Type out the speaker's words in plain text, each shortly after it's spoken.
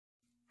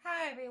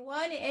Hi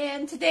everyone,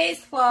 in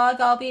today's vlog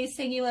I'll be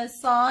singing a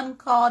song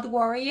called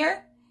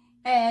Warrior,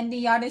 and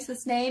the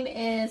artist's name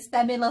is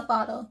Demi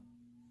Lovato.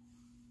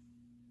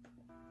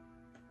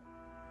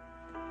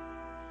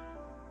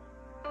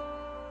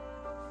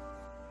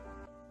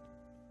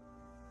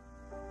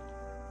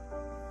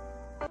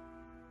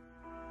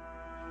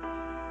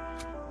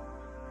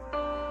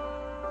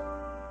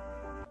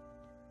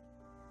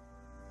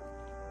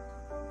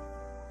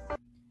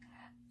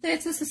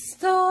 This is a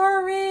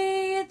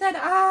story that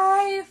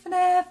I've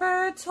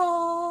never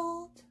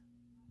told.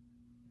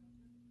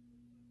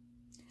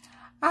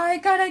 I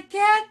gotta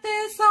get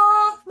this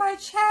off my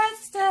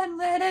chest and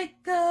let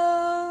it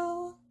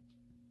go.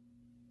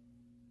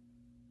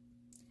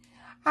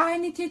 I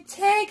need to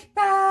take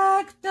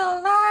back the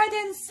light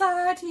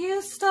inside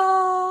you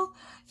stole.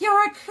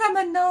 You're a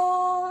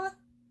criminal,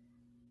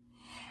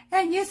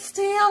 and you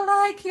steal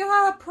like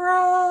you're a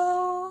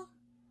pro.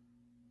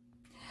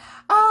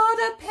 All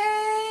the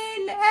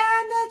pain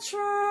and the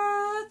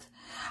truth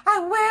I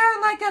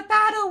wear like a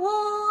battle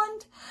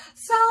wound.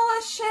 So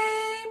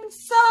ashamed,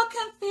 so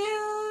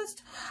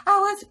confused,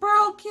 I was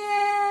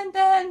broken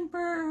and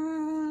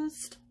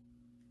bruised.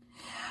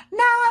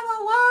 Now I'm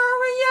a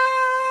warrior.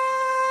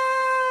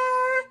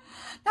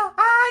 Now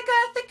I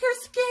got thicker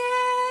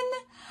skin.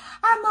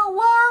 I'm a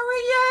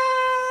warrior.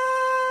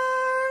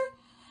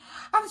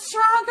 I'm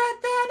stronger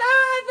than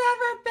I've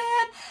ever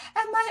been,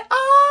 and my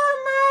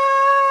armor,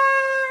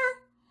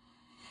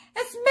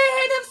 it's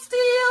made of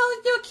steel,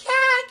 you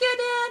can't get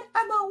in.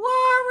 I'm a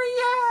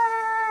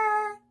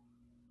warrior,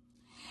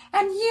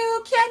 and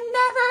you can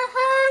never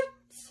hurt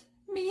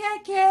me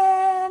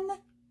again.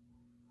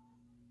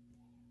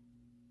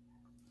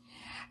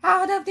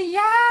 Out of the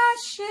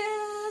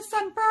ashes,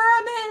 I'm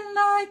burning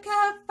like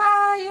a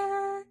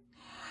fire.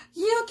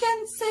 You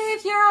can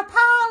save your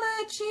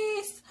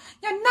apologies,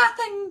 you're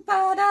nothing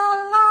but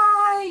a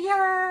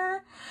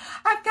liar.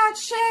 I've got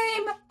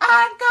shame,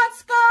 I've got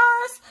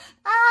scars,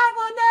 I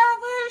will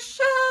never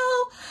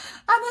show.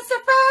 I'm a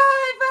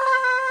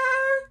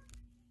survivor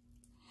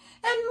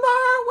in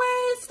more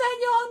ways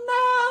than you'll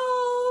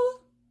know.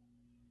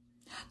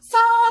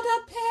 Saw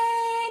the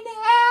pain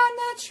and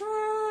the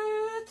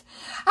truth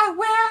I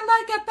wear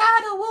like a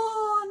battle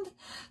wound.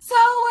 So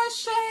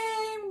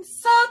ashamed,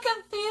 so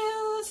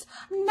confused,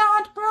 I'm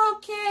not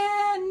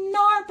broken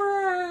nor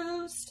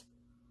bruised.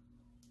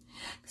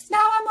 'Cause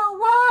now I'm a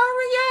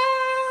warrior.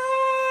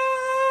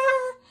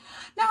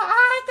 Now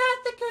I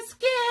got thicker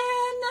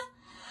skin.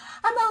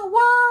 I'm a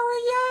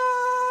warrior.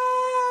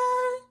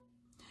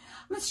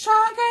 I'm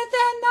stronger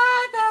than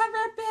I've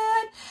ever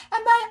been,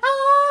 and my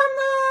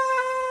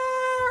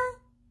armor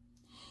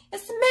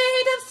is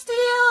made of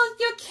steel.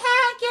 You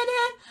can't get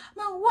in.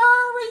 I'm a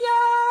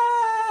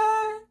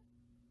warrior,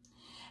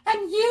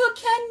 and you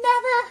can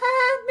never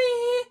hurt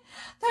me.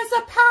 There's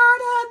a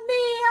part of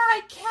me I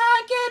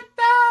can't get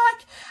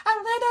back. A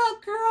little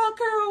girl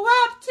grew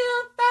up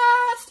too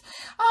fast.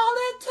 All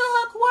it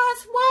took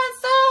was one,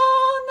 so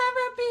I'll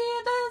never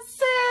be the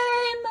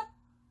same.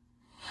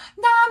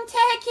 Now I'm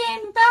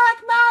taking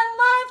back my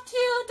life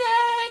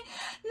today.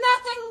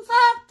 Nothing's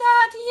left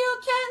that you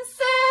can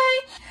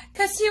say,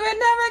 'cause you were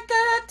never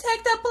gonna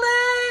take the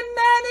blame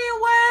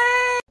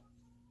anyway.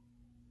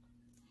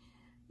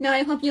 Now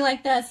I hope you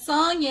liked that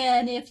song,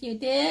 and if you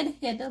did,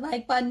 hit the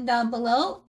like button down below.